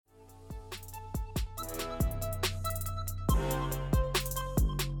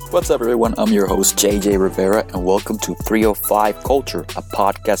What's up, everyone? I'm your host, JJ Rivera, and welcome to 305 Culture, a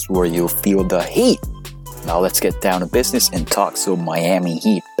podcast where you'll feel the heat. Now let's get down to business and talk some Miami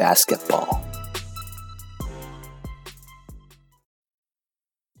Heat basketball.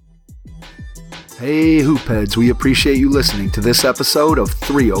 Hey Hoopheads, we appreciate you listening to this episode of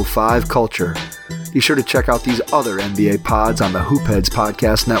 305 Culture. Be sure to check out these other NBA pods on the Hoopheads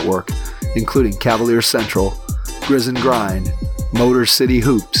Podcast Network, including Cavalier Central, Grizz and Grind, Motor City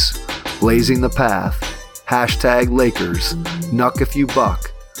Hoops, Blazing the Path, Hashtag Lakers, Nuck If You Buck,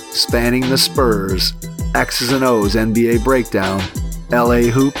 Spanning the Spurs, X's and O's NBA Breakdown,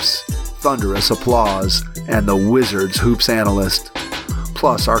 LA Hoops, Thunderous Applause, and the Wizards Hoops Analyst.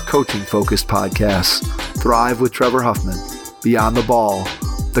 Plus our coaching-focused podcasts, Thrive with Trevor Huffman, Beyond the Ball,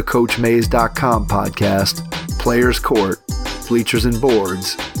 the CoachMaze.com podcast, Players Court, Bleachers and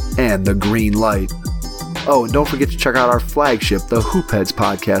Boards, and The Green Light. Oh, and don't forget to check out our flagship, the Hoopheads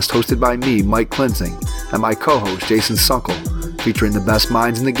podcast, hosted by me, Mike Klinsing, and my co-host, Jason Sunkel, featuring the best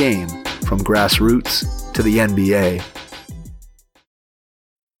minds in the game, from grassroots to the NBA.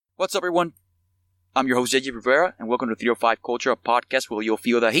 What's up, everyone? I'm your host, JJ Rivera, and welcome to 305 Culture, a podcast where you'll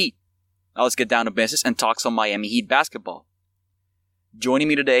feel the heat. Now let's get down to business and talk some Miami Heat basketball. Joining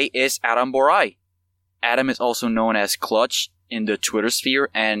me today is Adam Borai. Adam is also known as Clutch in the Twitter sphere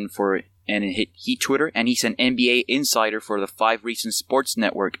and in Heat Twitter, and he's an NBA insider for the 5 Reasons Sports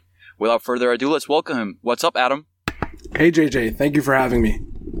Network. Without further ado, let's welcome him. What's up, Adam? Hey, JJ. Thank you for having me.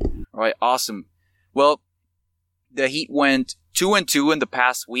 All right, awesome. Well, the Heat went 2-2 in the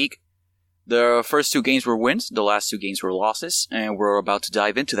past week. The first 2 games were wins, the last 2 games were losses, and we're about to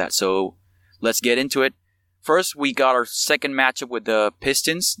dive into that. So let's get into it. First, we got our second matchup with the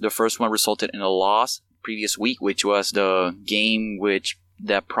Pistons. The first one resulted in a loss previous week, which was the game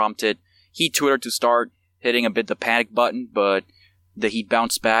that prompted Heat Twitter to start hitting a bit the panic button, but the Heat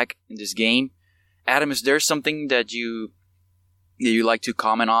bounced back in this game. Adam, is there something that you like to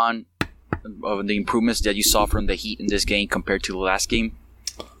comment on of the improvements that you saw from the Heat in this game compared to the last game?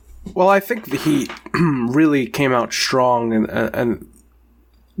 Well, I think the Heat really came out strong, and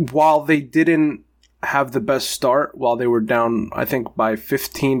while they didn't have the best start, while they were down, I think, by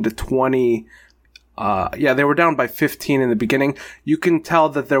 15 to 20. They were down by 15 in the beginning. You can tell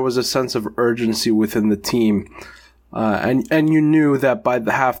that there was a sense of urgency within the team. And you knew that by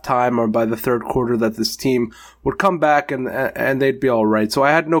the halftime or by the third quarter that this team would come back and they'd be all right. So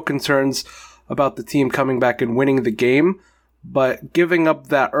I had no concerns about the team coming back and winning the game. But giving up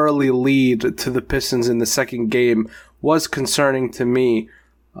that early lead to the Pistons in the second game was concerning to me,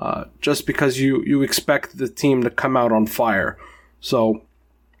 just because you expect the team to come out on fire. So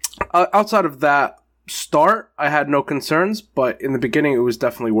outside of that start, I had no concerns, but in the beginning it was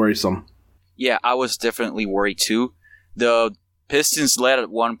definitely worrisome. Yeah, I was definitely worried too. The Pistons led at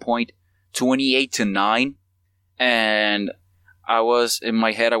one point 28-9, and in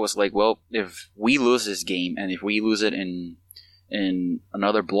my head I was like, well, if we lose this game and if we lose it in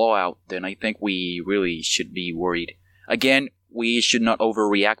another blowout, then I think we really should be worried. Again, we should not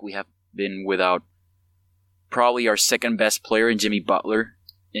overreact. We have been without probably our second best player in Jimmy Butler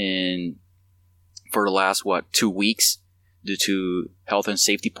for the last 2 weeks due to health and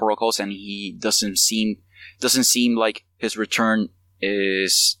safety protocols, and he doesn't seem like his return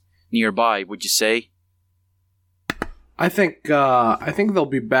is nearby. Would you say? I think they'll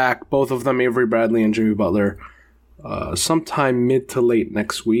be back, both of them, Avery Bradley and Jimmy Butler, sometime mid to late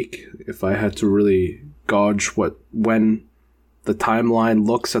next week. If I had to really gauge when the timeline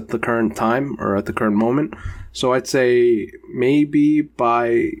looks at the current time or at the current moment, so I'd say maybe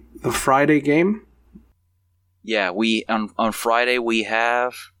by the Friday game. Yeah, on Friday we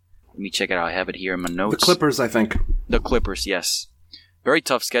have. Let me check it out. I have it here in my notes. The Clippers, I think. The Clippers, yes. Very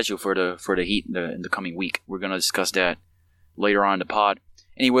tough schedule for the Heat in the coming week. We're gonna discuss that later on in the pod.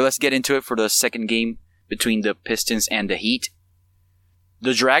 Anyway, let's get into it for the second game between the Pistons and the Heat.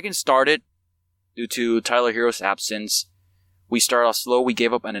 The Dragons started due to Tyler Hero's absence. We started off slow. We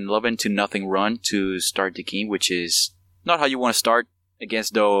gave up an 11-0 run to start the game, which is not how you want to start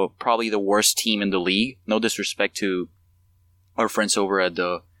against probably the worst team in the league. No disrespect to our friends over at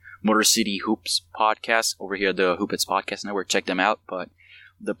the Motor City Hoops podcast over here at the Hoopets Podcast Network. Check them out, but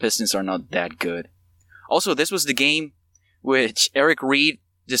the Pistons are not that good. Also, this was the game which Eric Reed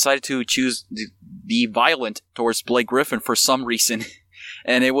decided to choose be violent towards Blake Griffin for some reason,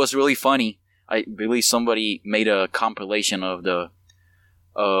 and it was really funny. I believe somebody made a compilation of the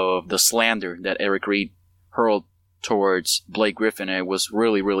slander that Eric Reed hurled towards Blake Griffin, and it was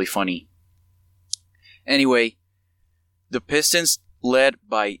really, really funny. Anyway, the Pistons led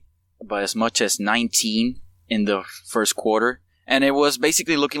by as much as 19 in the first quarter, And it was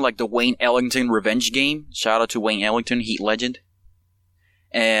basically looking like the Wayne Ellington revenge game. Shout out to Wayne Ellington, Heat legend.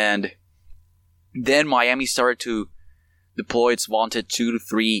 And then Miami started to deploy its vaunted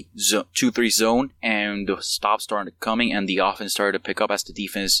 2-3 zone, and the stops started coming, and the offense started to pick up as the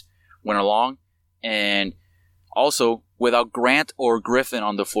defense went along. And also, without Grant or Griffin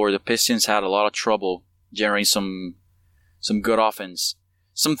on the floor, the Pistons had a lot of trouble generating some good offense.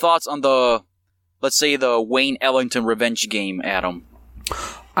 Some thoughts on let's say the Wayne Ellington revenge game, Adam?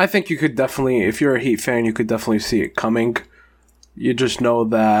 I think you could definitely, if you're a Heat fan, you could definitely see it coming. You just know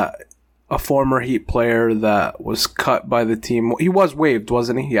that a former Heat player that was cut by the team, he was waived,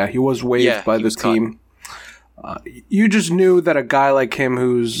 wasn't he? Yeah, he was waived by the team. You just knew that a guy like him,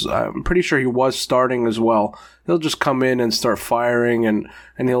 who's, I'm pretty sure he was starting as well, he'll just come in and start firing, and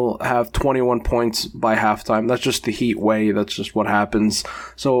he'll have 21 points by halftime. That's just the Heat way. That's just what happens.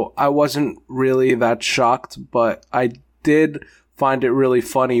 So I wasn't really that shocked, but I did find it really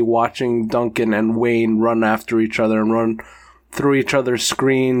funny watching Duncan and Wayne run after each other and run through each other's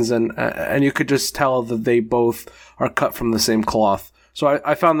screens, and you could just tell that they both are cut from the same cloth. So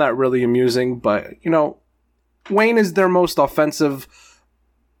I found that really amusing, but, Wayne is their most offensive,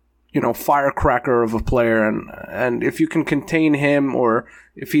 firecracker of a player, and if you can contain him, or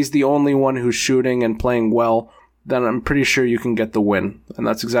if he's the only one who's shooting and playing well, then I'm pretty sure you can get the win, and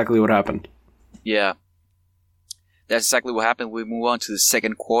that's exactly what happened. Yeah, that's exactly what happened. We move on to the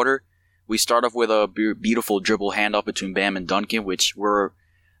second quarter. We start off with a beautiful dribble handoff between Bam and Duncan, which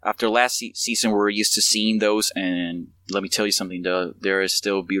after last season, we're used to seeing those, and let me tell you something, they're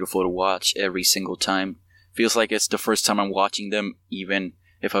still beautiful to watch every single time. Feels like it's the first time I'm watching them, even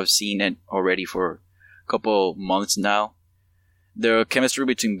if I've seen it already for a couple months now. The chemistry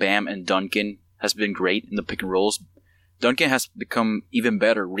between Bam and Duncan has been great in the pick and rolls. Duncan has become even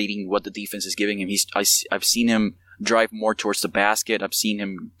better reading what the defense is giving him. I've seen him drive more towards the basket. I've seen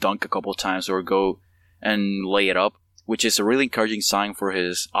him dunk a couple times or go and lay it up, which is a really encouraging sign for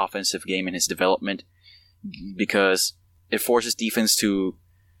his offensive game and his development, because it forces defense to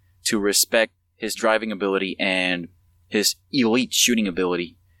respect his driving ability and his elite shooting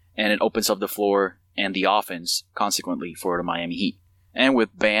ability, and it opens up the floor and the offense consequently for the Miami Heat. And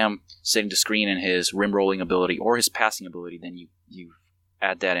with Bam setting the screen and his rim rolling ability or his passing ability, then you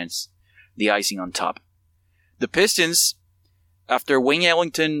add that and it's the icing on top. The Pistons, after Wayne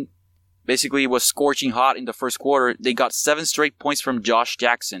Ellington basically was scorching hot in the first quarter, they got 7 straight points from Josh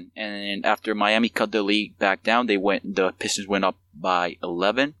Jackson, and after Miami cut the lead back down, the Pistons went up by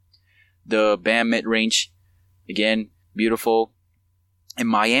 11. The Bam mid-range, again, beautiful. And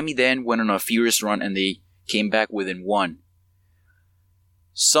Miami then went on a furious run, and they came back within 1.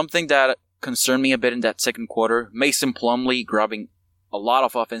 Something that concerned me a bit in that second quarter, Mason Plumlee grabbing a lot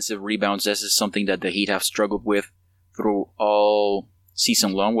of offensive rebounds. This is something that the Heat have struggled with through all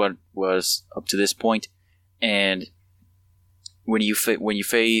season long, what was up to this point. And when you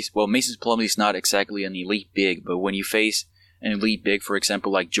face, well, Mason Plumlee is not exactly an elite big, but when you face an elite big, for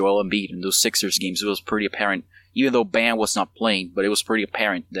example, like Joel Embiid in those Sixers games, it was pretty apparent, even though Bam was not playing, but it was pretty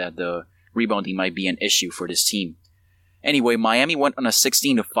apparent that the rebounding might be an issue for this team. Anyway, Miami went on a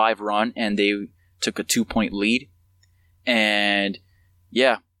 16-5 run, and they took a 2-point lead. And,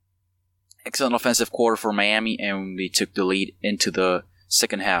 yeah, excellent offensive quarter for Miami, and we took the lead into the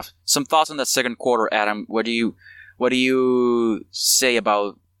second half. Some thoughts on that second quarter, Adam? What do you say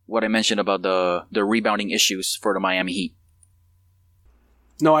about what I mentioned about the rebounding issues for the Miami Heat?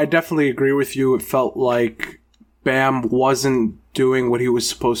 No, I definitely agree with you. It felt like Bam wasn't doing what he was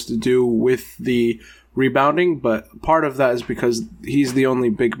supposed to do with the rebounding, but part of that is because he's the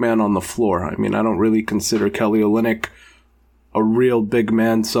only big man on the floor. I mean, I don't really consider Kelly Olynyk a real big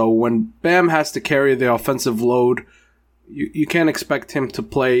man, so when Bam has to carry the offensive load, you can't expect him to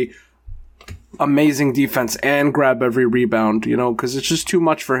play amazing defense and grab every rebound, because it's just too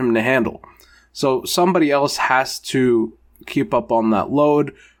much for him to handle. So somebody else has to keep up on that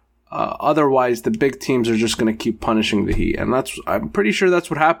load. Otherwise, the big teams are just going to keep punishing the Heat. And I'm pretty sure that's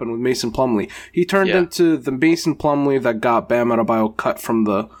what happened with Mason Plumlee. He turned into the Mason Plumlee that got Bam Adebayo cut from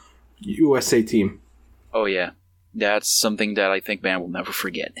the USA team. Oh, yeah. That's something that I think Bam will never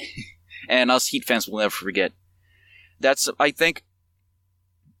forget. And us Heat fans will never forget. I think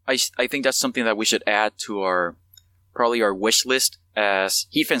that's something that we should add to our wish list as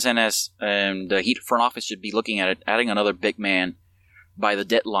Heat fans, and as the Heat front office should be looking at it, adding another big man by the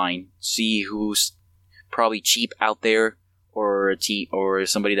deadline. See who's probably cheap out there, or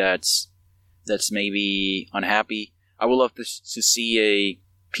somebody that's maybe unhappy. I would love to see a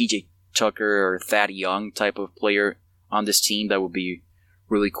PJ Tucker or Thad Young type of player on this team. That would be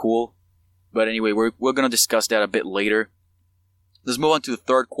really cool. But anyway, we're going to discuss that a bit later. Let's move on to the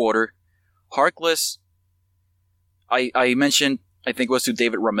third quarter. Harkless, I mentioned, I think it was to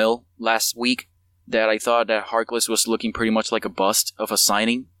David Ramil last week, that I thought that Harkless was looking pretty much like a bust of a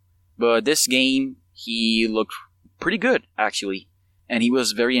signing. But this game, he looked pretty good, actually. And he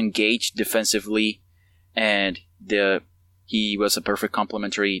was very engaged defensively. And he was a perfect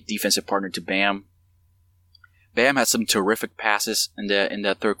complementary defensive partner to Bam. Bam had some terrific passes in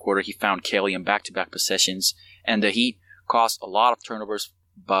that third quarter. He found Kelly in back-to-back possessions. And the Heat caused a lot of turnovers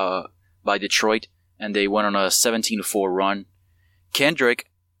by Detroit. And they went on a 17-4 run. Kendrick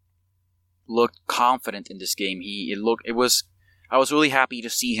looked confident in this game. I was really happy to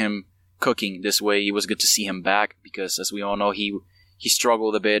see him cooking this way. It was good to see him back because, as we all know, he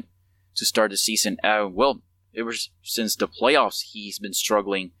struggled a bit to start the season. It was since the playoffs he's been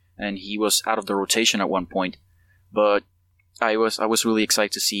struggling, and he was out of the rotation at one point. But I was really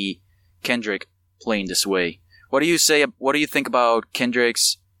excited to see Kendrick playing this way. What do you say? What do you think about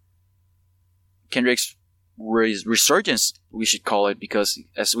Kendrick's resurgence, we should call it, because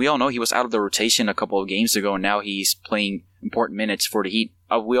as we all know, he was out of the rotation a couple of games ago, and now he's playing important minutes for the Heat.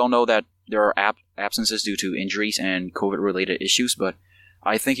 We all know that there are absences due to injuries and COVID-related issues, but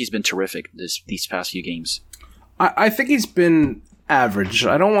I think he's been terrific these past few games. I think he's been average.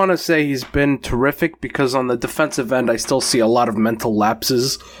 I don't want to say he's been terrific because on the defensive end, I still see a lot of mental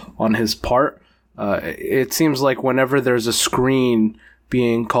lapses on his part. It seems like whenever there's a screen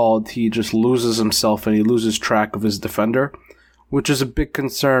being called, he just loses himself and he loses track of his defender, which is a big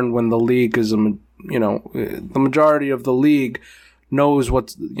concern when the league is, the majority of the league knows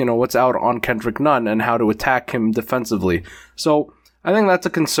what's out on Kendrick Nunn and how to attack him defensively. So I think that's a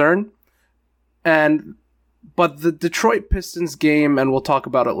concern. But the Detroit Pistons game, and we'll talk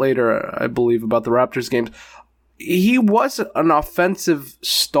about it later, I believe, about the Raptors games, he was an offensive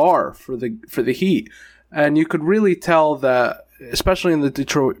star for the Heat, and you could really tell that, especially in the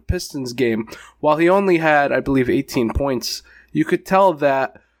Detroit Pistons game, while he only had, I believe, 18 points, you could tell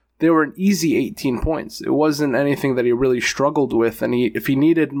that they were an easy 18 points. It wasn't anything that he really struggled with, and if he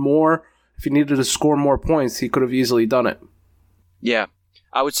needed to score more points, he could have easily done it. Yeah,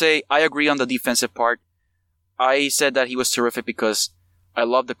 I would say I agree on the defensive part. I said that he was terrific because I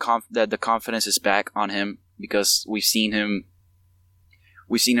love that the confidence is back on him, because we've seen him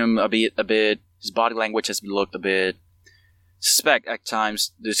a bit. His body language has looked a bit suspect at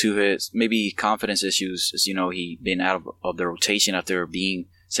times due to his maybe confidence issues. As you know, he been out of the rotation after being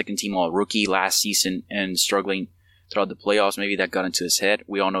second team all rookie last season and struggling throughout the playoffs. Maybe that got into his head.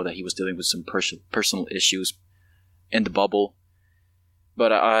 We all know that he was dealing with some personal issues in the bubble.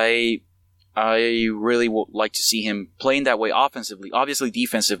 But I really would like to see him playing that way offensively. Obviously,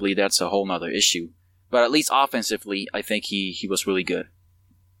 defensively, that's a whole nother issue. But at least offensively, I think he was really good.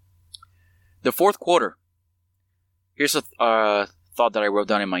 The fourth quarter. Here's a thought that I wrote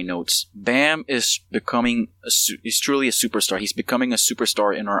down in my notes. Bam is truly a superstar. He's becoming a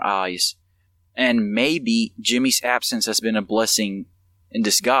superstar in our eyes. And maybe Jimmy's absence has been a blessing in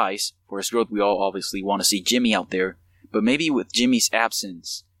disguise for his growth. We all obviously want to see Jimmy out there. But maybe with Jimmy's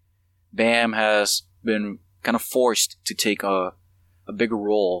absence, Bam has been kind of forced to take a bigger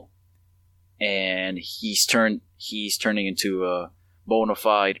role. And he's turning into a bona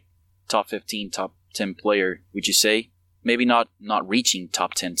fide top 15, top 10 player, would you say? Maybe not reaching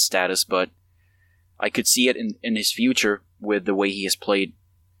top 10 status, but I could see it in his future with the way he has played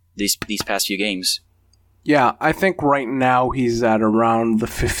these past few games. Yeah, I think right now he's at around the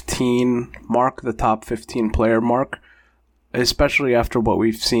 15 mark, the top 15 player mark, especially after what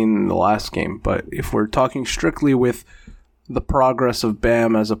we've seen in the last game. But if we're talking strictly with the progress of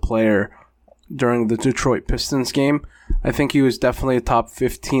Bam as a player during the Detroit Pistons game, I think he was definitely a top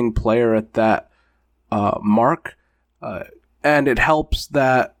 15 player at that mark. And it helps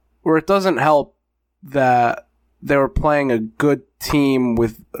that, or it doesn't help that they were playing a good team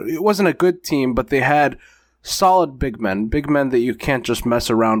it wasn't a good team, but they had solid big men that you can't just mess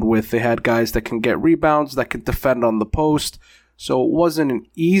around with. They had guys that can get rebounds, that can defend on the post. So it wasn't an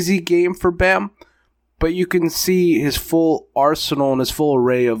easy game for Bam, but you can see his full arsenal and his full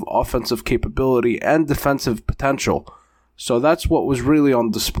array of offensive capability and defensive potential. So that's what was really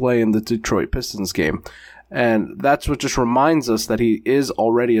on display in the Detroit Pistons game. And that's what just reminds us that he is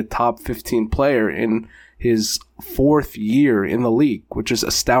already a top 15 player in his fourth year in the league, which is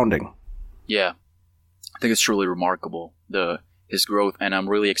astounding. Yeah, I think it's truly remarkable, his growth, and I'm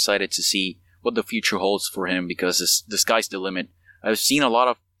really excited to see what the future holds for him, because the sky's the limit.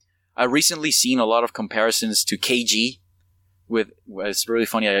 I've recently seen a lot of comparisons to KG. It's really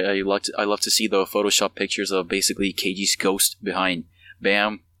funny. I love to see the Photoshop pictures of basically KG's ghost behind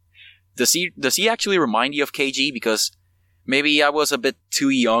Bam. Does he actually remind you of KG? Because maybe I was a bit too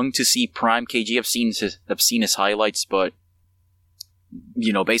young to see prime KG. I've seen his highlights, but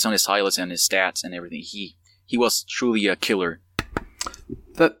based on his highlights and his stats and everything, he was truly a killer.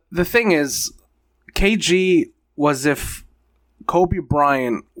 The thing is, KG was if Kobe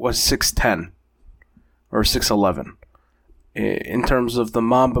Bryant was 6'10 or 6'11 in terms of the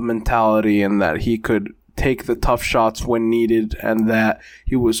Mamba mentality, and that he could take the tough shots when needed, and that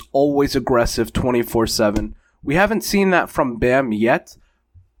he was always aggressive 24/7. We haven't seen that from Bam yet,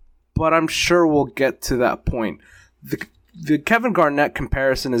 but I'm sure we'll get to that point. The Kevin Garnett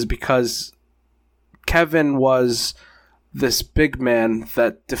comparison is because Kevin was this big man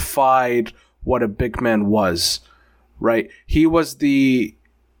that defied what a big man was, right? He was the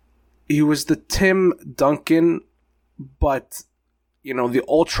Tim Duncan, but the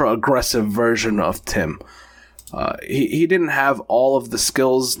ultra aggressive version of Tim. He didn't have all of the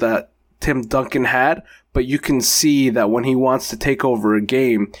skills that Tim Duncan had, but you can see that when he wants to take over a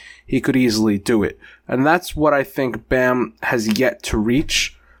game, he could easily do it. And that's what I think Bam has yet to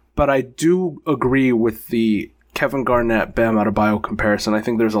reach. But I do agree with the Kevin Garnett, Bam Adebayo comparison. I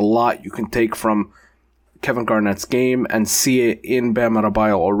think there's a lot you can take from Kevin Garnett's game and see it in Bam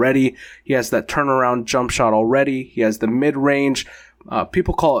Adebayo already. He has that turnaround jump shot already. He has the mid-range.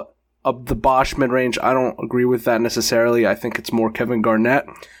 People call it the Bosch mid-range. I don't agree with that necessarily. I think it's more Kevin Garnett.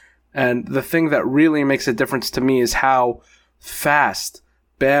 And the thing that really makes a difference to me is how fast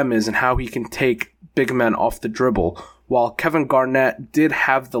Bam is and how he can take big men off the dribble. While Kevin Garnett did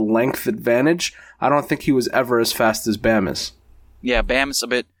have the length advantage, I don't think he was ever as fast as Bam is. Yeah, Bam's a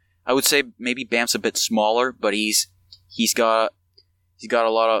bit. I would say maybe Bam's a bit smaller, but he's got a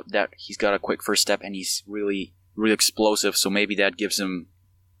lot of that. He's got a quick first step, and he's really explosive. So maybe that gives him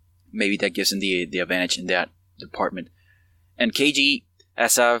the advantage in that department. And KG,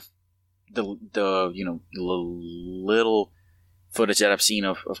 as I've the little footage that I've seen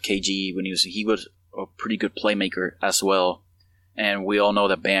of KG when he was a pretty good playmaker as well. And we all know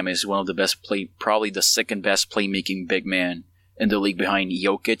that Bam is one of the best probably the second best playmaking big man in the league behind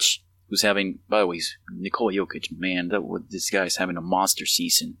Jokic, who's having, by the way, Nikola Jokic, man, this guy's having a monster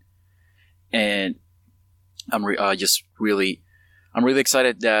season. And I'm really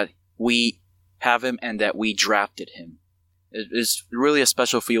excited that we have him and that we drafted him. It's really a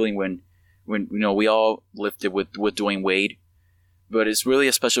special feeling when we all lived it with Dwayne Wade, but it's really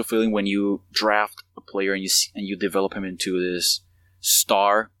a special feeling when you draft a player and you develop him into this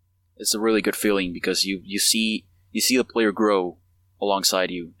star. It's a really good feeling because you see the player grow alongside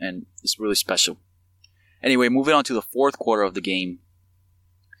you, and it's really special. Anyway, moving on to the fourth quarter of the game.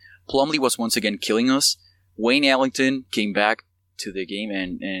 Plumlee was once again killing us. Wayne Ellington came back to the game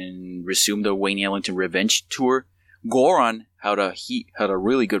and resumed the Wayne Ellington revenge tour. Goran had a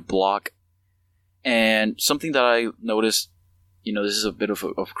really good block. And something that I noticed, this is a bit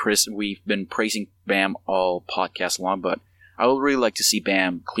of Chris. We've been praising Bam all podcast long, but I would really like to see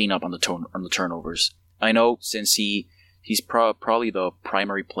Bam clean up on the turnovers. I know since he's probably the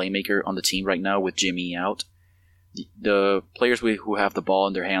primary playmaker on the team right now with Jimmy out. The players who have the ball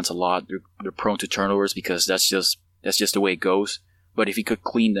in their hands a lot, they're prone to turnovers because that's just the way it goes. But if he could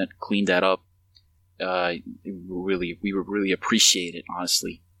clean that up, we would really appreciate it,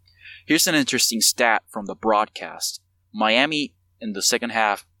 honestly. Here's an interesting stat from the broadcast. Miami in the second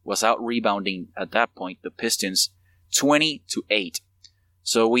half was out rebounding at that point the Pistons 20-8.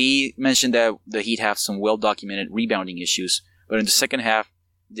 So we mentioned that the Heat have some well-documented rebounding issues, but in the second half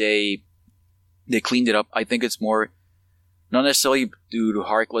they cleaned it up. I think it's more not necessarily due to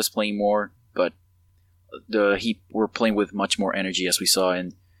Harkless playing more, but the Heat were playing with much more energy, as we saw,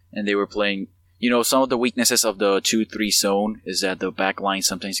 and they were playing. Some of the weaknesses of the 2-3 zone is that the back line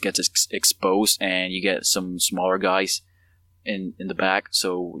sometimes gets exposed, and you get some smaller guys in the back,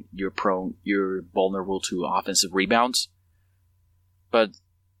 so you're vulnerable to offensive rebounds. But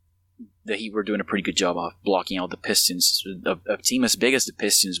the Heat were doing a pretty good job of blocking out the Pistons, a team as big as the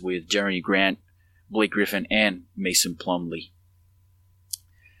Pistons with Jeremy Grant, Blake Griffin, and Mason Plumlee.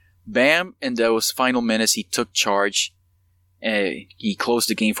 Bam, in those final minutes, he took charge. He closed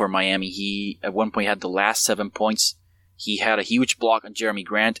the game for Miami. He, at one point, had the last 7 points. He had a huge block on Jeremy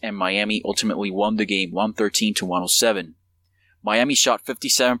Grant, and Miami ultimately won the game 113-107. Miami shot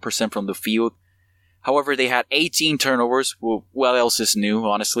 57% from the field. However, they had 18 turnovers. Well, what else is new,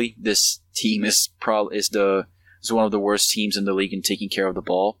 honestly? This team is one of the worst teams in the league in taking care of the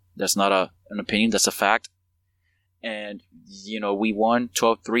ball. That's not an opinion, that's a fact. And, we won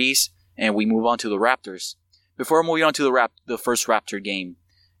 12 threes, and we move on to the Raptors. Before moving on to the first Raptor game,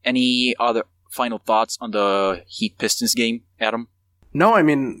 any other final thoughts on the Heat Pistons game, Adam? No, I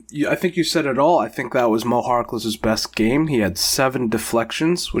mean, I think you said it all. I think that was Mo Harkless's best game. He had 7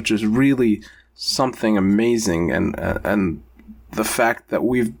 deflections, which is really something amazing. And the fact that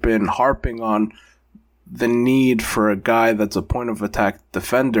we've been harping on the need for a guy that's a point of attack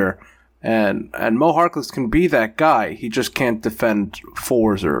defender, and Mo Harkless can be that guy. He just can't defend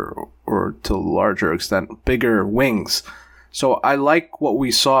fours or to a larger extent, bigger wings. So I like what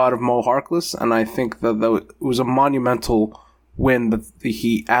we saw out of Mo Harkless, and I think that it was a monumental win that the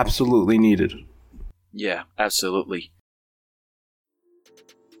Heat absolutely needed. Yeah, absolutely.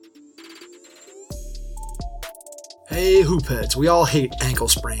 Hey, hoopheads, we all hate ankle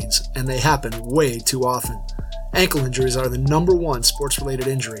sprains, and they happen way too often. Ankle injuries are the #1 sports-related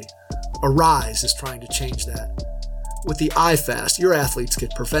injury. Arise is trying to change that. With the iFast, your athletes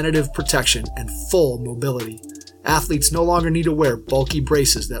get preventative protection and full mobility. Athletes no longer need to wear bulky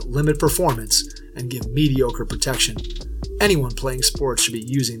braces that limit performance and give mediocre protection. Anyone playing sports should be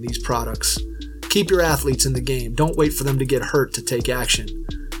using these products. Keep your athletes in the game. Don't wait for them to get hurt to take action.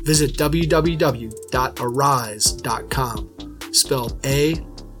 Visit www.arise.com, spelled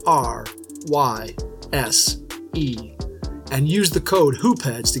ARYSE, and use the code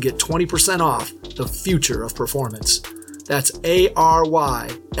HOOPHEADS to get 20% off the future of performance. That's ARYSE.com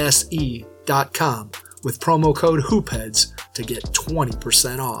with promo code HOOPHEADS to get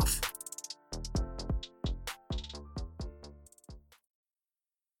 20% off.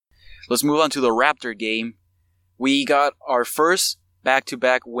 Let's move on to the Raptor game. We got our first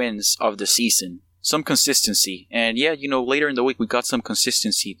back-to-back wins of the season. Some consistency. And yeah, later in the week we got some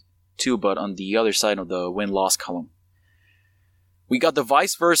consistency too, but on the other side of the win-loss column. We got the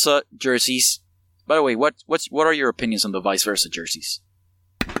vice versa jerseys. By the way, what are your opinions on the vice versa jerseys?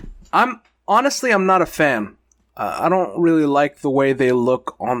 I'm not a fan. I don't really like the way they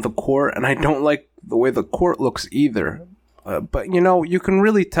look on the court, and I don't like the way the court looks either. But you can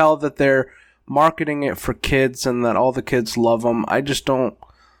really tell that they're marketing it for kids and that all the kids love them. I don't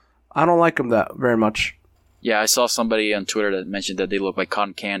like them that very much. Yeah, I saw somebody on Twitter that mentioned that they look like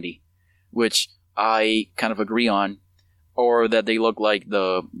cotton candy, which I kind of agree on, or that they look like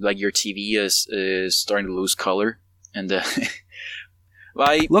your TV is starting to lose color, and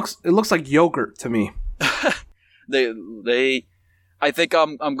it looks like yogurt to me. I think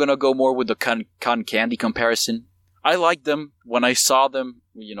I'm gonna go more with the cotton candy comparison. I liked them when I saw them,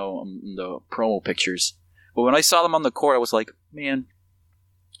 in the promo pictures. But when I saw them on the court, I was like, man,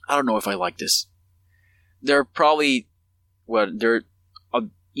 I don't know if I like this. They're probably,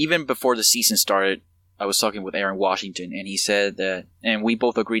 even before the season started, I was talking with Aaron Washington, and he said that, and we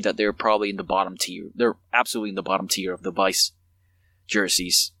both agreed that they're probably in the bottom tier. They're absolutely in the bottom tier of the Vice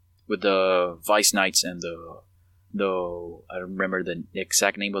jerseys, with the Vice Knights and the I don't remember the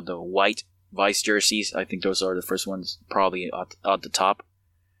exact name of the white Vice jerseys. I think those are the first ones, probably at the top.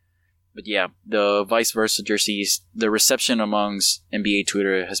 But yeah, the vice versa jerseys, the reception amongst NBA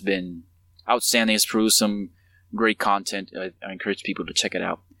Twitter has been outstanding. It's produced some great content. I encourage people to check it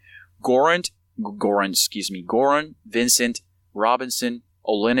out. Goran, Vincent, Robinson,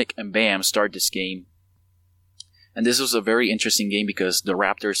 Olynyk, and Bam start this game. And this was a very interesting game because the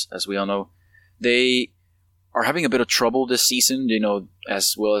Raptors, as we all know, they are having a bit of trouble this season,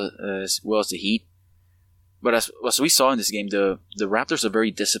 as well as the Heat. But as we saw in this game, the Raptors are very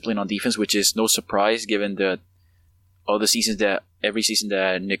disciplined on defense, which is no surprise given that every season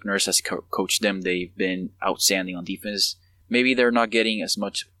that Nick Nurse has coached them, they've been outstanding on defense. Maybe they're not getting as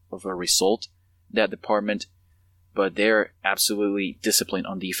much of a result, that department, but they're absolutely disciplined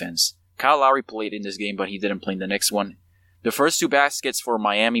on defense. Kyle Lowry played in this game, but he didn't play in the next one. The first 2 baskets for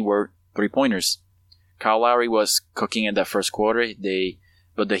Miami were 3-pointers. Kyle Lowry was cooking in that first quarter,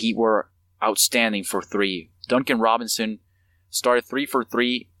 but the Heat were outstanding for 3. Duncan Robinson started 3 for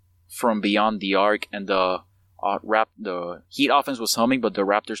 3 from beyond the arc, and the Heat offense was humming, but the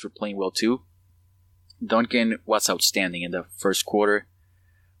Raptors were playing well too. Duncan was outstanding in the first quarter,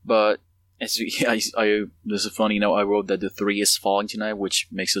 but this is a funny note. I wrote that the 3 is falling tonight, which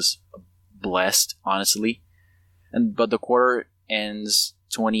makes us blessed, honestly. But the quarter ends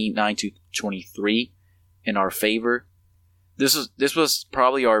 29-23 in our favor. This was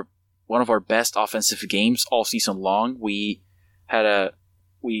probably one of our best offensive games all season long. We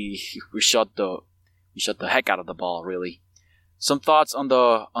shot the heck out of the ball, really. Some thoughts on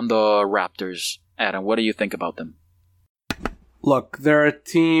the Raptors, Adam. What do you think about them? Look, they're a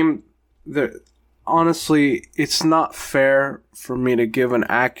team that, honestly, it's not fair for me to give an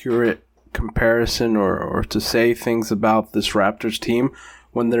accurate comparison or to say things about this Raptors team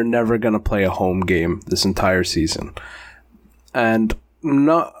when they're never going to play a home game this entire season. And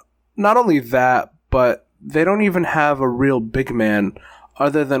not only that, but they don't even have a real big man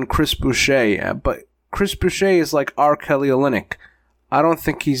other than Chris Boucher. But Chris Boucher is like our Kelly Olynyk. I don't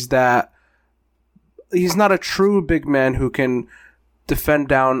think he's that. He's not a true big man who can defend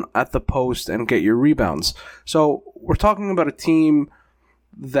down at the post and get your rebounds. So we're talking about a team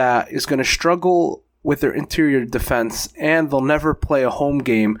that is going to struggle with their interior defense, and they'll never play a home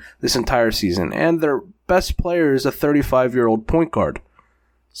game this entire season. And their best player is a 35-year-old point guard.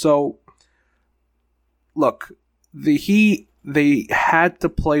 So, look, the Heat, they had to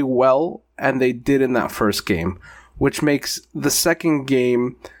play well, and they did in that first game, which makes the second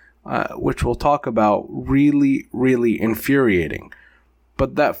game, which we'll talk about, really, really infuriating.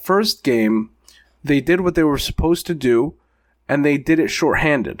 But that first game, they did what they were supposed to do, and they did it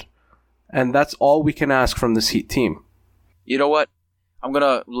shorthanded. And that's all we can ask from this Heat team. You know what? I'm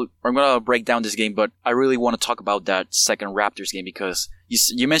gonna break down this game, but I really want to talk about that second Raptors game because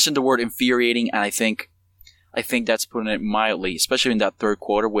you mentioned the word infuriating, and I think that's putting it mildly, especially in that third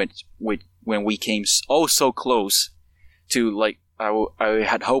quarter when we came so close to, like, I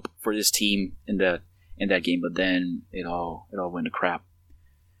had hope for this team in that game, but then it all went to crap.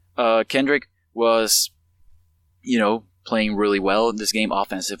 Kendrick was, playing really well in this game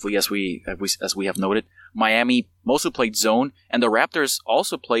offensively, as we have noted. Miami mostly played zone, and the Raptors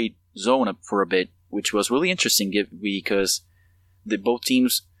also played zone for a bit, which was really interesting because both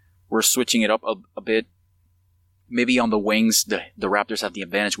teams were switching it up a bit. Maybe on the wings, the Raptors have the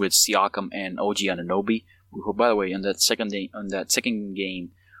advantage with Siakam and OG Anunoby. Who, by the way, on that second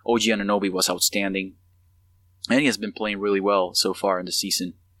game, OG Anunoby was outstanding, and he has been playing really well so far in the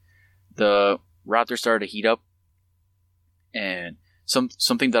season. The Raptors started to heat up. And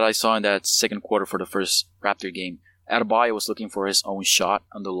something that I saw in that second quarter for the first Raptor game, Adebayo was looking for his own shot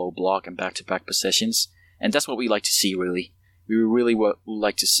on the low block and back-to-back possessions. And that's what we like to see, really. We really would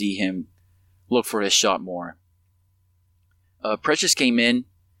like to see him look for his shot more. Precious came in,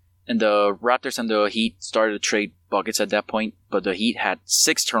 and the Raptors and the Heat started to trade buckets at that point. But the Heat had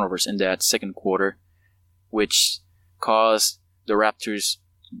 6 turnovers in that second quarter, which caused the Raptors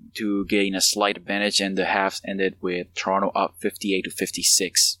to gain a slight advantage, and the halves ended with Toronto up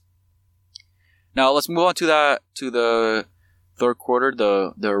 58-56. Now let's move on to the third quarter.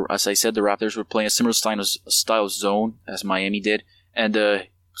 The as I said, the Raptors were playing a similar style zone as Miami did, and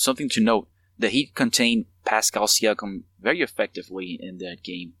something to note: the Heat contained Pascal Siakam very effectively in that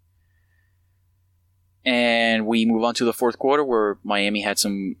game. And we move on to the fourth quarter, where Miami had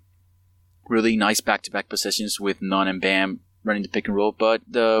some really nice back-to-back possessions with Nunn and Bam running the pick and roll, but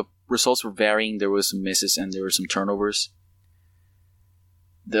the results were varying. There were some misses and there were some turnovers.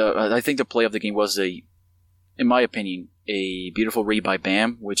 I think the play of the game was, in my opinion, a beautiful read by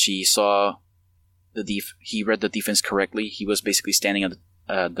Bam, which he saw he read the defense correctly. He was basically standing at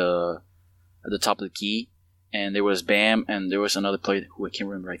the top of the key, and there was Bam, and there was another player who I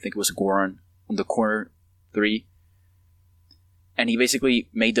can't remember. I think it was Goran on the corner 3, and he basically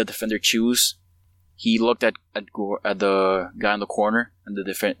made the defender choose. He looked at the guy in the corner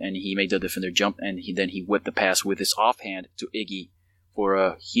and he made the defender jump, and then he whipped the pass with his offhand to Iggy for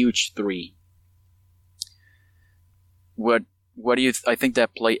a huge 3. What do you? I think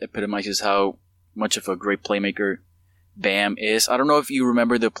that play epitomizes how much of a great playmaker Bam is. I don't know if you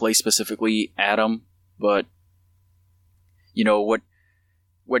remember the play specifically, Adam, but what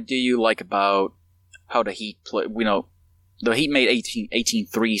do you like about how the Heat play? The Heat made 18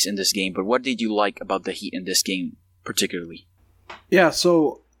 threes in this game, but what did you like about the Heat in this game particularly? Yeah,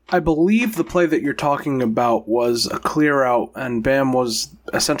 so I believe the play that you're talking about was a clear out, and Bam was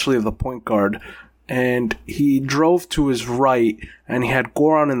essentially the point guard, and he drove to his right, and he had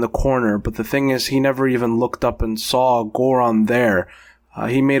Goran in the corner, but the thing is, he never even looked up and saw Goran there.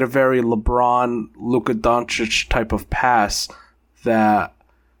 He made a very LeBron, Luka Doncic type of pass that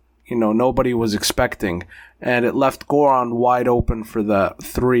nobody was expecting, and it left Goran wide open for the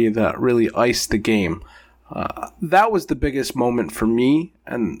 3 that really iced the game. That was the biggest moment for me,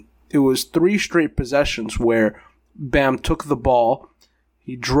 and it was 3 straight possessions where Bam took the ball,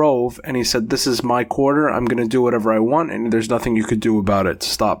 he drove, and he said, "This is my quarter, I'm going to do whatever I want, and there's nothing you could do about it to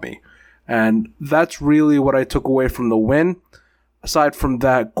stop me." And that's really what I took away from the win. Aside from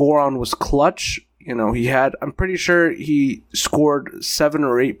that, Goran was clutch. I'm pretty sure he scored 7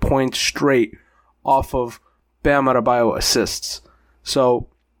 or 8 points straight off of Bam Adebayo assists. So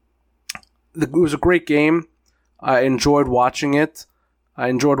it was a great game. I enjoyed watching it. I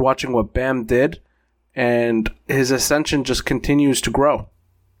enjoyed watching what Bam did, and his ascension just continues to grow.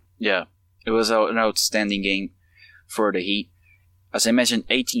 Yeah, it was an outstanding game for the Heat. As I mentioned,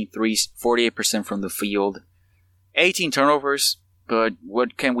 18 threes, 48% from the field, 18 turnovers, but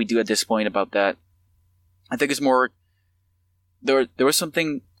what can we do at this point about that? I think it's more there was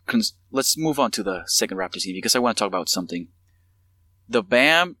something. Let's move on to the second Raptors game because I want to talk about something. The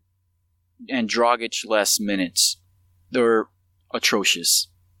Bam and Dragic last minutes, they're atrocious.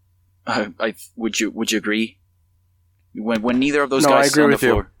 Would you agree? When neither of those guys are on the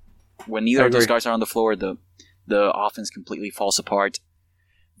floor, when neither of those guys are on the floor, the offense completely falls apart.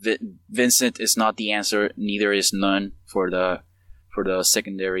 Vincent is not the answer. Neither is Nunn for the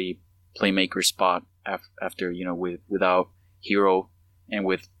secondary playmaker spot after without Hero and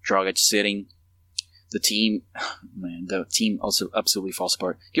with Dragic sitting. The team also absolutely falls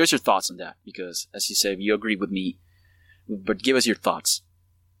apart. Give us your thoughts on that, because as you said, you agree with me, but give us your thoughts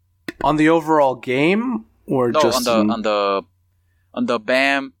on the overall game, or just on the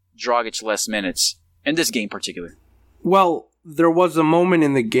Bam Dragic last minutes in this game in particular. Well, there was a moment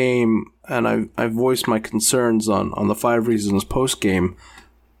in the game, and I voiced my concerns on the 5 Reasons post game.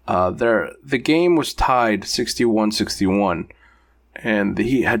 The game was tied 61-61. And the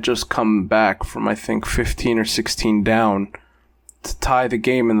Heat had just come back from, I think, 15 or 16 down to tie the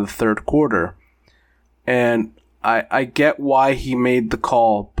game in the third quarter. And I get why he made the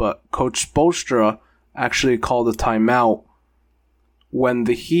call, but Coach Spoelstra actually called a timeout when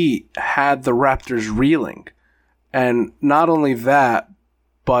the Heat had the Raptors reeling. And not only that,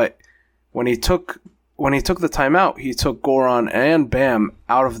 but when he took the timeout, he took Goran and Bam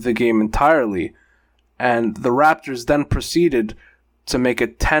out of the game entirely. And the Raptors then proceeded to make a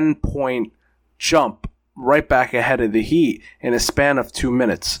 10-point jump right back ahead of the Heat in a span of 2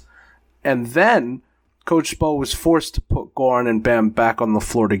 minutes. And then Coach Spo was forced to put Goran and Bam back on the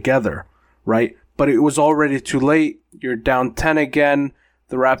floor together, right? But it was already too late. You're down 10 again.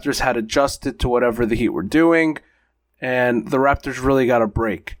 The Raptors had adjusted to whatever the Heat were doing, and the Raptors really got a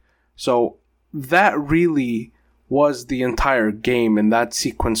break. So that really was the entire game in that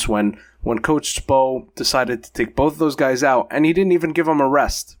sequence when Coach Spo decided to take both those guys out, and he didn't even give them a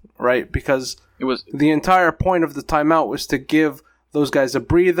rest, right? Because the entire point of the timeout was to give those guys a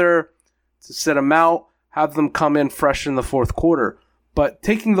breather, to sit them out, have them come in fresh in the fourth quarter. But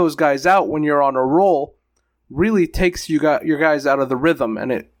taking those guys out when you're on a roll really takes your guys out of the rhythm,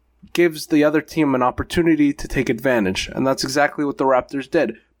 and it gives the other team an opportunity to take advantage. And that's exactly what the Raptors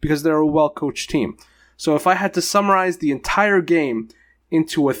did, because they're a well-coached team. So if I had to summarize the entire game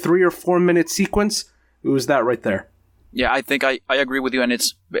into a 3 or 4 minute sequence, it was that right there. Yeah, I think I agree with you, and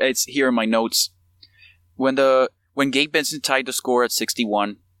it's here in my notes. When Gabe Vincent tied the score at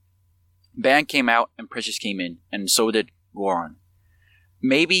 61, Bam came out and Precious came in, and so did Goran.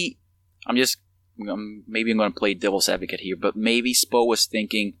 Maybe I'm going to play devil's advocate here, but maybe Spo was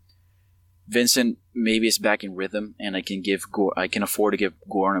thinking Vincent maybe is back in rhythm, and I can afford to give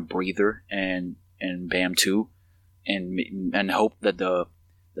Goran a breather and Bam too, and hope that the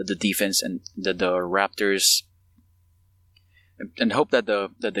defense and that the Raptors and hope that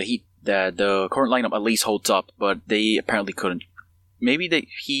the Heat, that the current lineup at least holds up, but they apparently couldn't. Maybe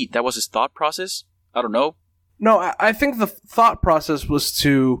that was his thought process. I don't know. No, I think the thought process was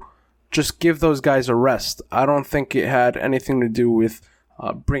to just give those guys a rest. I don't think it had anything to do with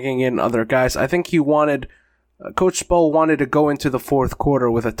bringing in other guys. I think Coach Spo wanted to go into the fourth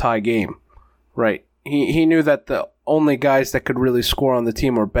quarter with a tie game, right? He knew that the only guys that could really score on the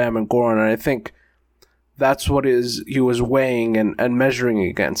team were Bam and Goran, and I think that's what he was weighing and measuring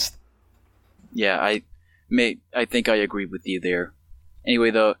against. Yeah, I think I agree with you there.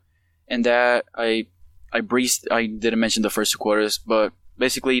 Anyway, I didn't mention the first 2 quarters, but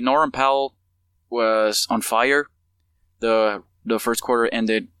basically Norman Powell was on fire. The first quarter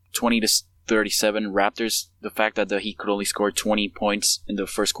ended 20-37 Raptors. The fact that the Heat could only score 20 points in the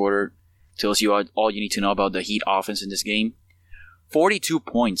first quarter tells you all you need to know about the Heat offense in this game. 42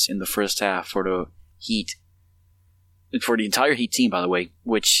 points in the first half for the Heat. For the entire Heat team, by the way,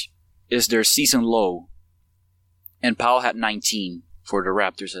 which is their season low. And Powell had 19 for the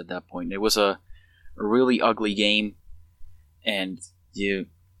Raptors at that point. It was a really ugly game. And the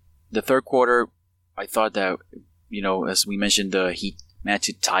third quarter, I thought that, as we mentioned, the Heat managed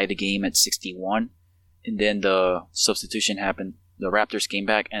to tie the game at 61. And then the substitution happened. The Raptors came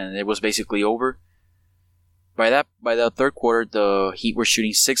back, and it was basically over. By the third quarter, the Heat were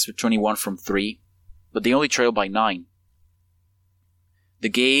shooting 6 for 21 from 3, but they only trailed by 9. The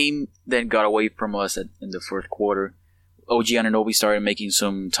game then got away from us in the fourth quarter. OG Anunoby started making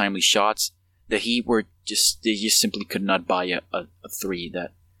some timely shots. The Heat they just simply could not buy a 3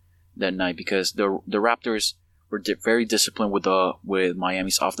 that night, because the Raptors were very disciplined with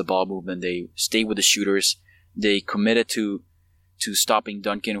Miami's off the ball movement. They stayed with the shooters. They committed to stopping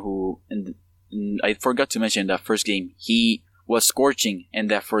Duncan, who and I forgot to mention in that first game, he was scorching in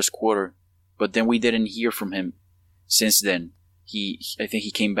that first quarter, but then we didn't hear from him since then. I think he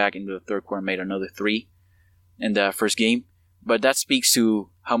came back in the third quarter and made another 3 in the first game. But that speaks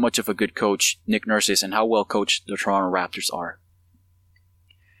to how much of a good coach Nick Nurse is and how well coached the Toronto Raptors are.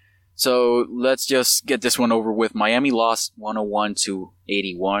 So let's just get this one over with. Miami lost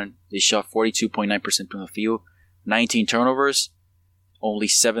 101-81. They shot 42.9% from the field, 19 turnovers, only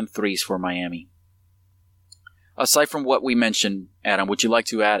 7 threes for Miami. Aside from what we mentioned, Adam, would you like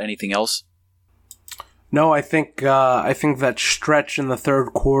to add anything else? No, I think that stretch in the third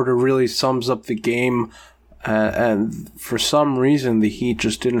quarter really sums up the game. And for some reason, the Heat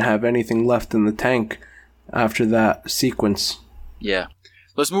just didn't have anything left in the tank after that sequence. Yeah.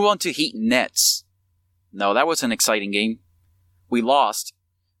 Let's move on to Heat Nets. No, that was an exciting game. We lost,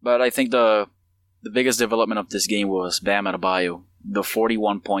 but I think the biggest development of this game was Bam Adebayo. The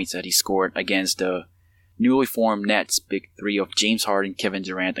 41 points that he scored against the newly formed Nets big three of James Harden, Kevin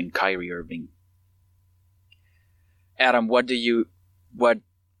Durant, and Kyrie Irving. Adam, what are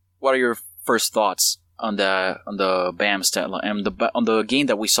your first thoughts on the Bam stat line and on the game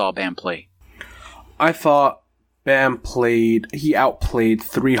that we saw Bam play? I thought Bam outplayed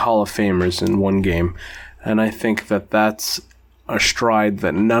 3 Hall of Famers in one game, and I think that's a stride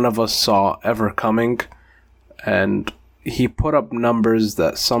that none of us saw ever coming, and he put up numbers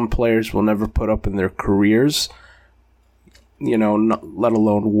that some players will never put up in their careers, let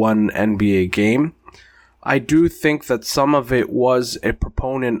alone one NBA game. I do think that some of it was a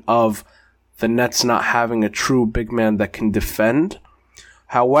proponent of the Nets not having a true big man that can defend.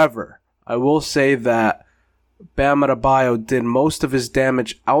 However, I will say that Bam Adebayo did most of his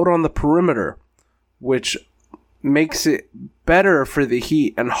damage out on the perimeter, which makes it better for the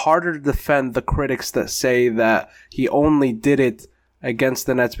Heat and harder to defend the critics that say that he only did it against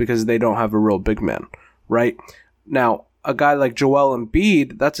the Nets because they don't have a real big man, right? Now, a guy like Joel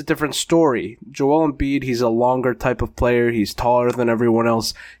Embiid, that's a different story. Joel Embiid, he's a longer type of player. He's taller than everyone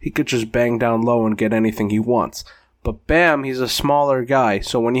else. He could just bang down low and get anything he wants. But Bam, he's a smaller guy.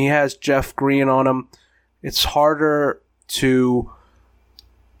 So when he has Jeff Green on him, it's harder to,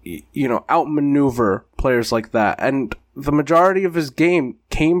 outmaneuver players like that. And the majority of his game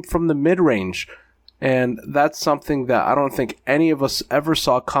came from the mid-range. And that's something that I don't think any of us ever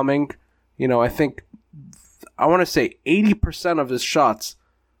saw coming. I want to say 80% of his shots,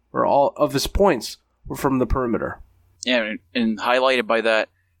 or all of his points, were from the perimeter. Yeah, and highlighted by the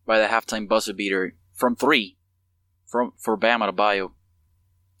halftime buzzer beater from 3, for Bam Adebayo.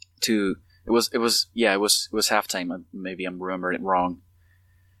 It was halftime. Maybe I'm remembering it wrong.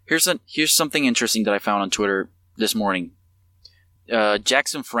 Here's something interesting that I found on Twitter this morning.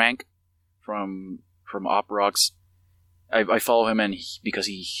 Jackson Frank from Op Rocks. I follow him because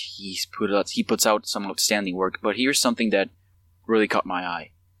he puts out some outstanding work. But here's something that really caught my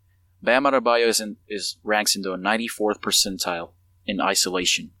eye. Bam Adebayo ranks in the 94th percentile in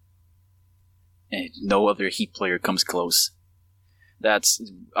isolation, and no other Heat player comes close.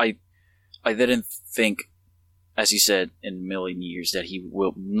 I didn't think, as you said, in a million years that he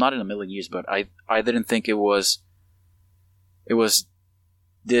will, not in a million years, but I didn't think it would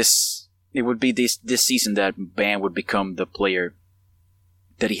be this season that Bam would become the player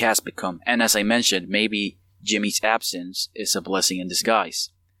that he has become. And as I mentioned, maybe Jimmy's absence is a blessing in disguise.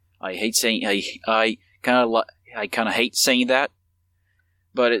 I kind of hate saying that,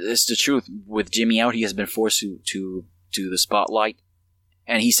 but it's the truth. With Jimmy out, he has been forced to the spotlight,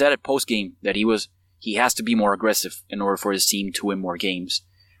 and he said at post game that he has to be more aggressive in order for his team to win more games,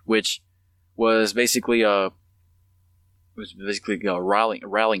 which was basically a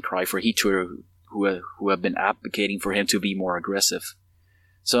rallying cry for Heat Twitter who have been advocating for him to be more aggressive.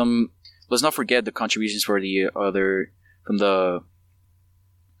 Let's not forget the contributions from the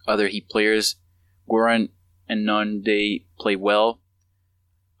other Heat players. Goran and Nunn, they play well.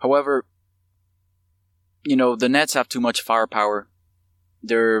 However, the Nets have too much firepower.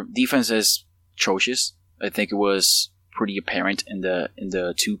 Their defense is atrocious. I think it was pretty apparent in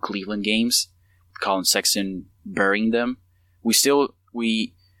the 2 Cleveland games. Colin Sexton burying them. We're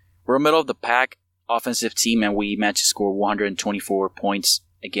a middle of the pack offensive team, and we managed to score 124 points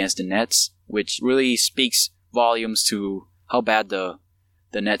against the Nets, which really speaks volumes to how bad the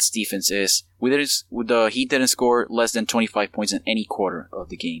Nets defense is. The Heat didn't score less than 25 points in any quarter of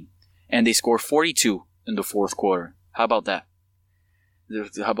the game, and they scored 42 in the fourth quarter. How about that?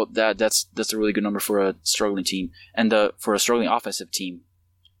 That's a really good number for a struggling team, and for a struggling offensive team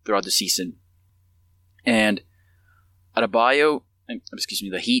throughout the season. And the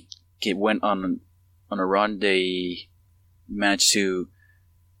Heat went on a run. They managed to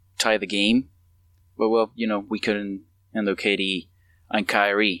tie the game, but we couldn't handle KD.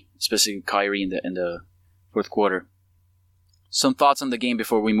 Kyrie, especially Kyrie in the fourth quarter. Some thoughts on the game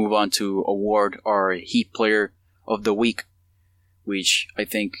before we move on to award our Heat Player of the Week, which I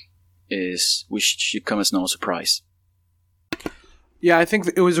think should come as no surprise. Yeah, I think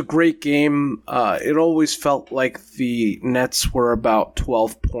it was a great game. It always felt like the Nets were about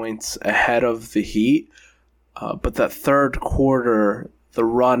 12 points ahead of the Heat. But that third quarter, the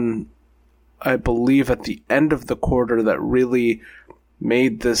run, I believe at the end of the quarter, that really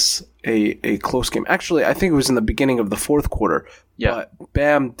made this a close game. Actually, I think it was in the beginning of the fourth quarter. Yeah. But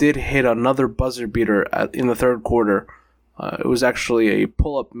Bam did hit another buzzer beater in the third quarter. It was actually a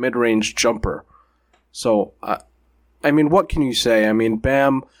pull-up mid-range jumper. So, what can you say?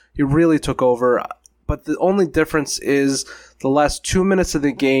 Bam, he really took over. But the only difference is the last 2 minutes of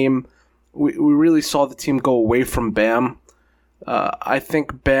the game, we really saw the team go away from Bam. I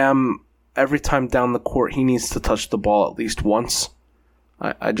think Bam, every time down the court, he needs to touch the ball at least once.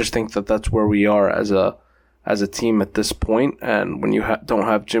 I just think that's where we are as a team at this point. And when you don't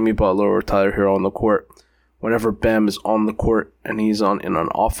have Jimmy Butler or Tyler Hero on the court, whenever Bam is on the court and he's in an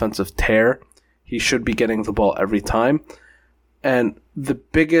offensive tear, he should be getting the ball every time. And the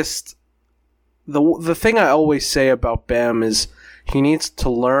thing I always say about Bam is he needs to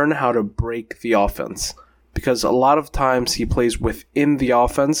learn how to break the offense, because a lot of times he plays within the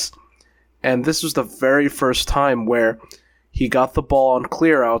offense. And this was the very first time where he got the ball on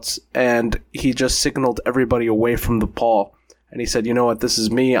clearouts and he just signaled everybody away from the ball. And he said, you know what, this is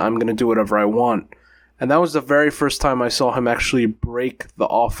me. I'm going to do whatever I want. And that was the very first time I saw him actually break the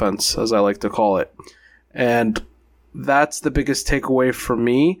offense, as I like to call it. And that's the biggest takeaway for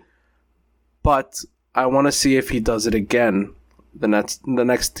me. But I want to see if he does it again the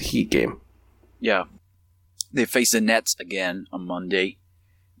next Heat game. Yeah. They face the Nets again on Monday,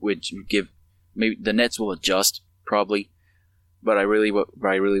 which would maybe the Nets will adjust, probably. But I really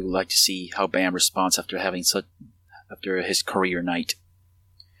would like to see how Bam responds after his career night.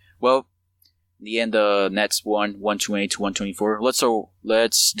 Well, in the end, the Nets won 128 to 124.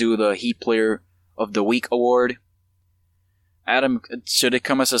 Let's do the Heat Player of the Week award. Adam, should it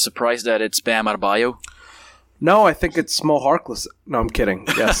come as a surprise that it's Bam Adebayo? No, I think it's Mo Harkless. No, I'm kidding.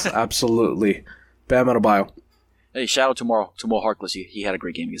 Yes, absolutely. Bam Adebayo. Hey, shout out to Mo Harkless. He had a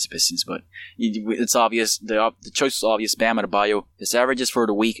great game against the Pistons, but it's obvious. The choice is obvious. Bam Adebayo. His averages for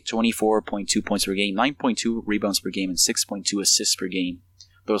the week: 24.2 points per game, 9.2 rebounds per game, and 6.2 assists per game.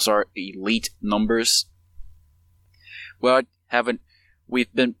 Those are elite numbers. Well, we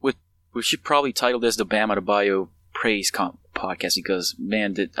should probably title this the Bam Adebayo Praise Podcast, because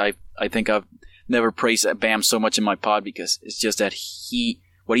man, I think I've never praised Bam so much in my pod, because it's just that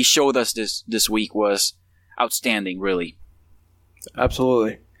what he showed us this week was outstanding, really.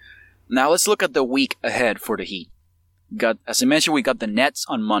 Absolutely. Now let's look at the week ahead for the Heat. As I mentioned, we got the Nets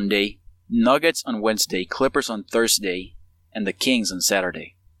on Monday, Nuggets on Wednesday, Clippers on Thursday, and the Kings on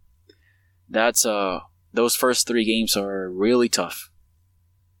Saturday. That's those first three games are really tough.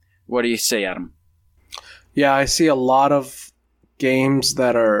 What do you say, Adam? Yeah, I see a lot of games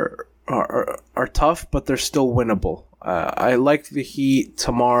that are tough, but they're still winnable. I like the Heat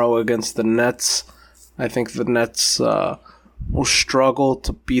tomorrow against the Nets. I think the Nets will struggle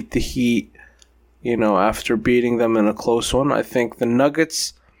to beat the Heat, after beating them in a close one. I think the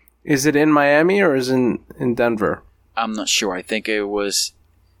Nuggets, is it in Miami or is it in Denver? I'm not sure. I think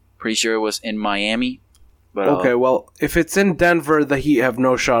pretty sure it was in Miami. But, okay, well, if it's in Denver, the Heat have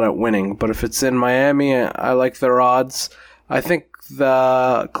no shot at winning. But if it's in Miami, I like their odds. I think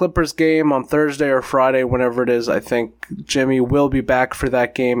the Clippers game on Thursday or Friday, whenever it is, I think Jimmy will be back for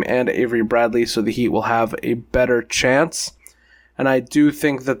that game, and Avery Bradley, so the Heat will have a better chance. And I do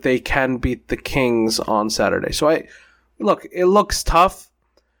think that they can beat the Kings on Saturday. So it looks tough,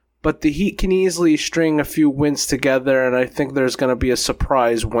 but the Heat can easily string a few wins together, and I think there's going to be a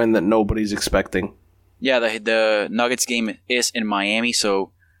surprise win that nobody's expecting. Yeah, the Nuggets game is in Miami,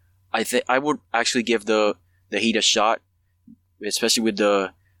 so I would actually give the Heat a shot, especially with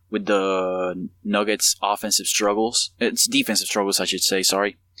the Nuggets' offensive struggles. It's defensive struggles, I should say.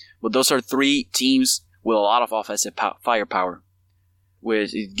 Sorry, but those are three teams with a lot of offensive firepower.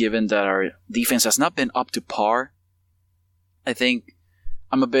 Given that our defense has not been up to par, I think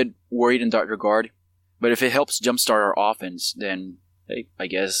I'm a bit worried in that regard. But if it helps jumpstart our offense, then hey, I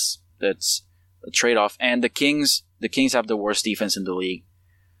guess that's a trade-off. And the Kings have the worst defense in the league,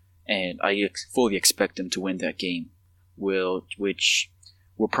 and I fully expect them to win that game, which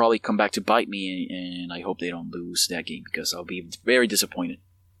will probably come back to bite me, and I hope they don't lose that game, because I'll be very disappointed.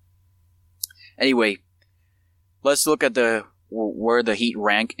 Anyway, let's look at where the Heat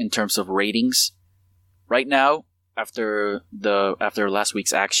rank in terms of ratings. Right now, after last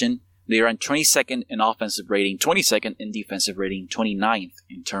week's action. They ranked 22nd in offensive rating, 22nd in defensive rating, 29th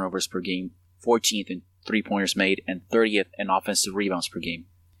in turnovers per game, 14th in three-pointers made, and 30th in offensive rebounds per game.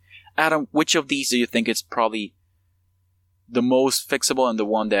 Adam, which of these do you think is probably the most fixable and the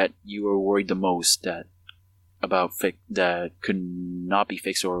one that you were worried the most that could not be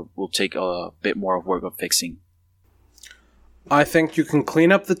fixed or will take a bit more of work of fixing? I think you can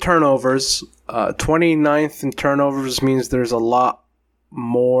clean up the turnovers. 29th in turnovers means there's a lot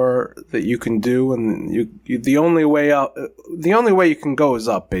more that you can do, and the only way you can go is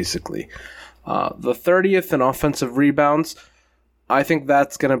up, basically. The 30th in offensive rebounds, I think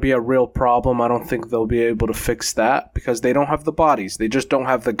that's going to be a real problem. I don't think they'll be able to fix that because they don't have the bodies. They just don't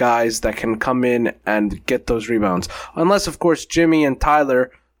have the guys that can come in and get those rebounds. Unless, of course, Jimmy and Tyler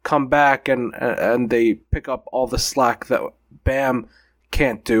come back and they pick up all the slack that Bam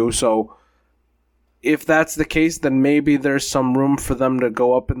can't do. So if that's the case, then maybe there's some room for them to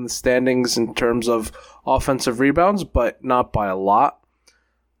go up in the standings in terms of offensive rebounds, but not by a lot.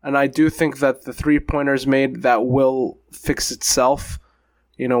 And I do think that the three-pointers made, that will fix itself.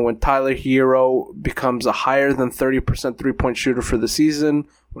 You know, when Tyler Hero becomes a higher than 30% three-point shooter for the season,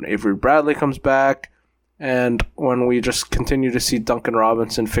 when Avery Bradley comes back, and when we just continue to see Duncan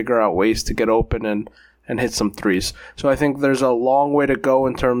Robinson figure out ways to get open and hit some threes. So I think there's a long way to go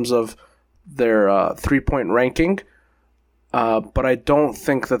in terms of their three-point ranking, but I don't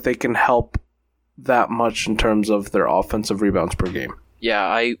think that they can help that much in terms of their offensive rebounds per game. Yeah,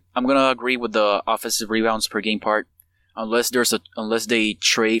 I'm gonna agree with the offensive rebounds per game part. Unless they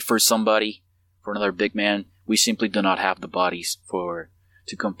trade for somebody, for another big man, we simply do not have the bodies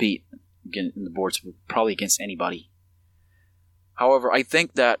to compete in the boards, probably against anybody. However, I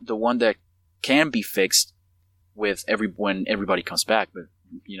think that the one that can be fixed with when everybody comes back, but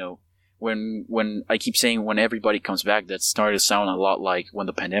you know, when I keep saying when everybody comes back, that's starting to sound a lot like when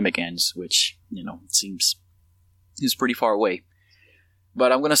the pandemic ends, which, you know, it seems is pretty far away.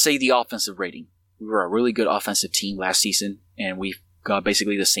 But I'm going to say the offensive rating. We were a really good offensive team last season, and we've got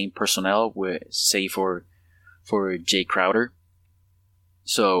basically the same personnel, say for Jay Crowder.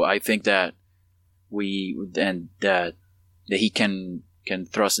 So I think that that he can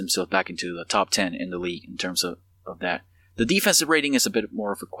thrust himself back into the top 10 in the league in terms of that. The defensive rating is a bit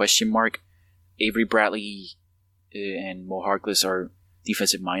more of a question mark. Avery Bradley and Mo Harkless are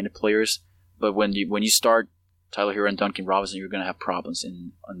defensive-minded players, but when you start Tyler Hero and Duncan Robinson, you're going to have problems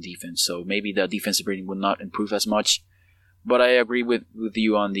on defense. So maybe the defensive rating will not improve as much. But I agree with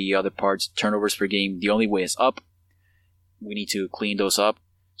you on the other parts. Turnovers per game, the only way is up. We need to clean those up.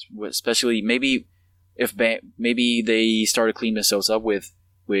 Especially maybe if maybe they start to clean themselves up with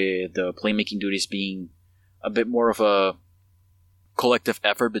the playmaking duties being a bit more of a collective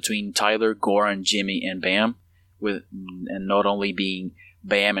effort between Tyler, Goran, Jimmy, and Bam. And not only being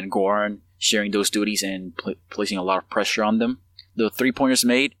Bam and Goran sharing those duties and placing a lot of pressure on them. The three-pointers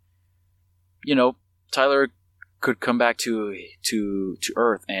made, you know, Tyler could come back to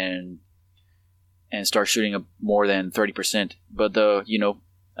earth and start shooting more than 30%. But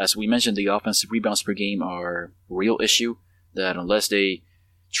as we mentioned, the offensive rebounds per game are a real issue. That unless they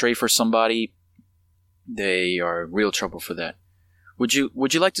trade for somebody, they are in real trouble for that. Would you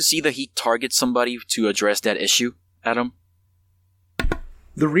like to see the Heat target somebody to address that issue, Adam?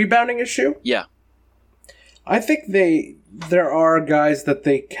 The rebounding issue? Yeah. I think there are guys that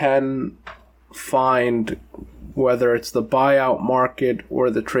they can find, whether it's the buyout market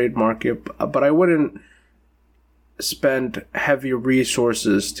or the trade market, but I wouldn't spend heavy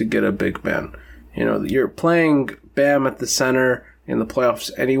resources to get a big man. You know, you're playing Bam at the center in the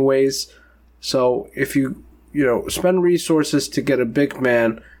playoffs anyways, so if you spend resources to get a big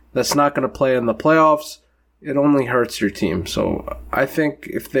man that's not going to play in the playoffs, it only hurts your team. So I think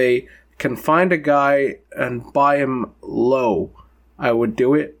if they can find a guy and buy him low, I would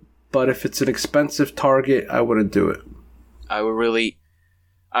do it. But if it's an expensive target, I wouldn't do it. I would really...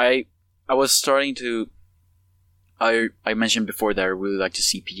 I was starting to... I mentioned before that I really like to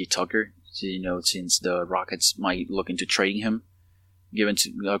see PJ Tucker, since the Rockets might look into trading him,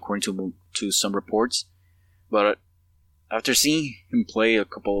 according to some reports. But after seeing him play a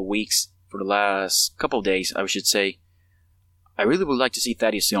couple of weeks, for the last couple of days, I should say, I really would like to see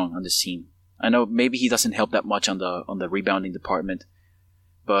Thaddeus Young on this team. I know maybe he doesn't help that much on the rebounding department,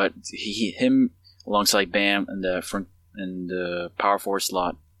 but him alongside Bam and the power forward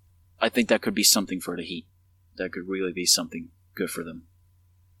slot, I think that could be something for the Heat. That could really be something good for them.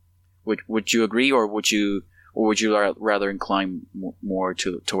 Would you agree, or would you rather incline more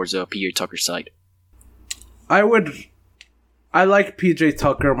towards the PJ Tucker side? I like PJ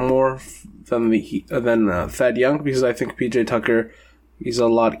Tucker more than Thad Young, because I think PJ Tucker, he's a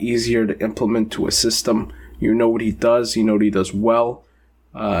lot easier to implement to a system. You know what he does. You know what he does well.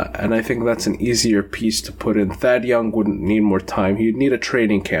 And I think that's an easier piece to put in. Thad Young wouldn't need more time. He'd need a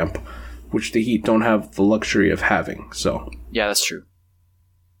training camp, which the Heat don't have the luxury of having. So yeah, that's true.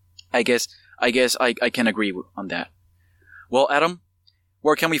 I guess I can agree on that. Well, Adam,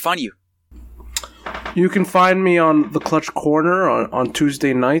 where can we find you? You can find me on the Clutch Corner on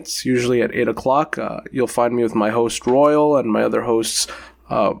Tuesday nights, usually at 8 o'clock. You'll find me with my host, Royal, and my other hosts,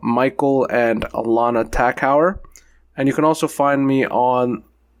 Michael and Alana Tackhauer. And you can also find me on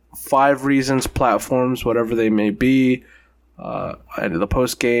 5 Reasons platforms, whatever they may be, and the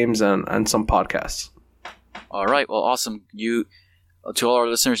post games and some podcasts. All right. Well, awesome. To all our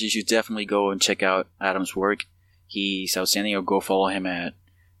listeners, you should definitely go and check out Adam's work. He's outstanding. Or go follow him at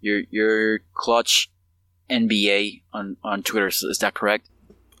your Clutch NBA on Twitter. Is that correct?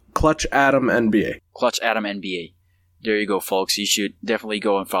 Clutch Adam NBA. Clutch Adam NBA. There you go, folks. You should definitely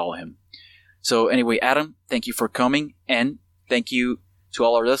go and follow him. So anyway, Adam, thank you for coming, and thank you to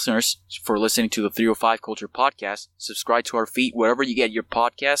all our listeners for listening to the 305 Culture Podcast. Subscribe to our feed wherever you get your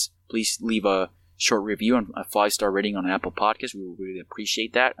podcasts. Please leave a short review and a 5-star rating on Apple Podcasts. We would really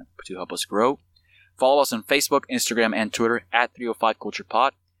appreciate that to help us grow. Follow us on Facebook, Instagram, and Twitter at 305 Culture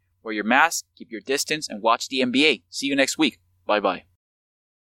Pod. Wear your mask, keep your distance, and watch the NBA. See you next week. Bye-bye.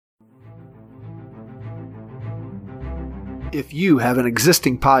 If you have an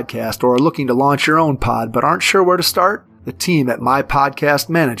existing podcast or are looking to launch your own pod but aren't sure where to start, the team at My Podcast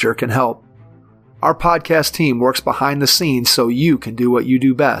Manager can help. Our podcast team works behind the scenes so you can do what you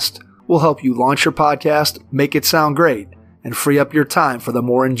do best. We'll help you launch your podcast, make it sound great, and free up your time for the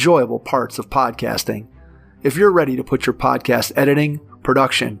more enjoyable parts of podcasting. If you're ready to put your podcast editing,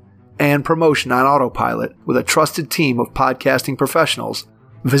 production, and promotion on autopilot with a trusted team of podcasting professionals,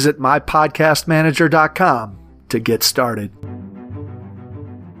 visit mypodcastmanager.com to get started.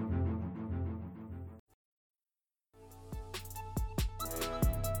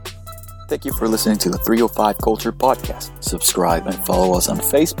 Thank you for listening to the 305 Culture Podcast. Subscribe and follow us on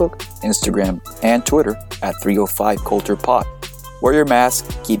Facebook, Instagram, and Twitter at 305 Culture Pod. Wear your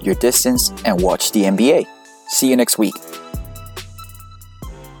mask, keep your distance, and watch the NBA. See you next week.